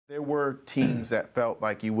There were teams that felt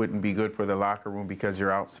like you wouldn't be good for the locker room because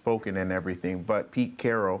you're outspoken and everything, but Pete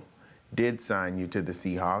Carroll did sign you to the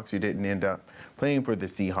Seahawks. You didn't end up playing for the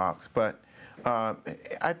Seahawks, but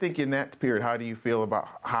I think in that period, how do you feel about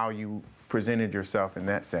how you presented yourself in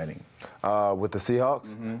that setting? With the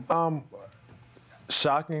Seahawks? Mm-hmm.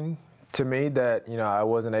 Shocking to me that, I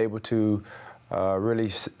wasn't able to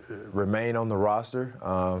really remain on the roster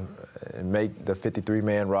and make the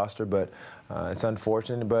 53-man roster, but it's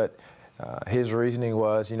unfortunate. But his reasoning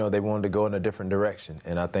was, they wanted to go in a different direction,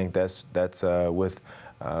 and I think that's with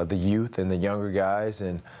the youth and the younger guys.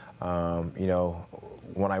 And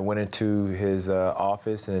when I went into his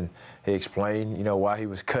office and he explained, why he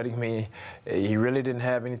was cutting me, he really didn't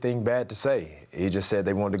have anything bad to say. He just said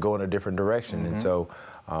they wanted to go in a different direction. Mm-hmm. And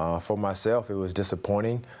so for myself, it was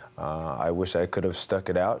disappointing. I wish I could have stuck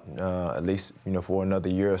it out at least, for another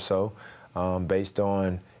year or so, based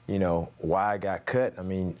on, why I got cut. I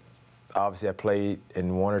mean, obviously I played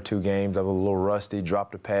in 1 or 2 games. I was a little rusty,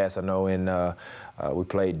 dropped a pass. I know we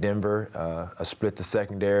played Denver. I split the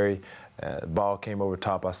secondary. The ball came over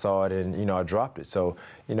top. I saw it, and I dropped it. So,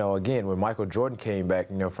 again, when Michael Jordan came back,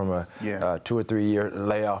 from a 2 or 3 year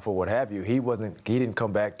layoff or what have you, he didn't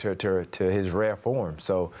come back to his rare form.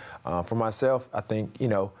 So, for myself, I think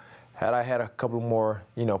had I had a couple more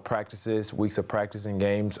practices, weeks of practice and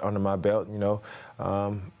games under my belt,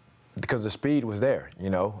 because the speed was there,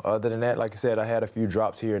 Other than that, like I said, I had a few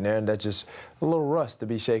drops here and there, and that's just a little rust to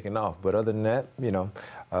be shaken off. But other than that,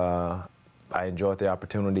 I enjoyed the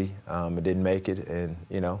opportunity. I didn't make it, and,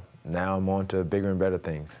 now I'm on to bigger and better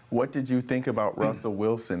things. What did you think about Russell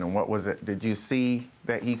Wilson, and what was it? Did you see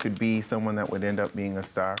that he could be someone that would end up being a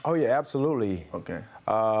star? Oh, yeah, absolutely. Okay.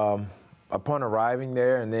 Upon arriving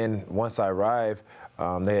there, and then once I arrived,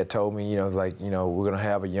 they had told me, we're going to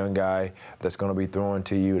have a young guy that's going to be throwing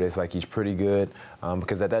to you. That's like he's pretty good,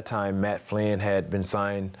 because at that time Matt Flynn had been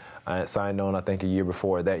signed on, I think, a year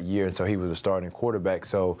before that year, and so he was a starting quarterback.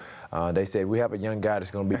 So they said, we have a young guy that's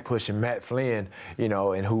going to be pushing Matt Flynn,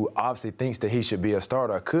 and who obviously thinks that he should be a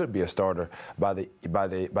starter, or could be a starter by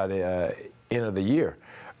the end of the year.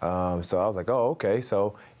 So I was like, oh, okay.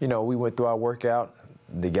 So we went through our workout.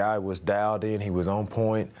 The guy was dialed in. He was on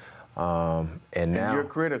point. And now you're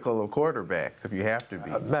critical of quarterbacks if you have to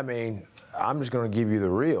be. I mean, I'm just going to give you the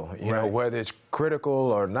real, whether it's critical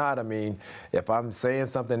or not. I mean, if I'm saying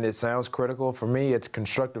something that sounds critical, for me, it's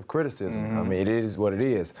constructive criticism. Mm-hmm. I mean, it is what it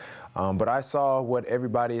is. But I saw what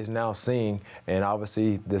everybody is now seeing, and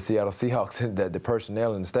obviously the Seattle Seahawks, the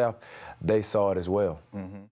personnel and the staff, they saw it as well. Mm-hmm.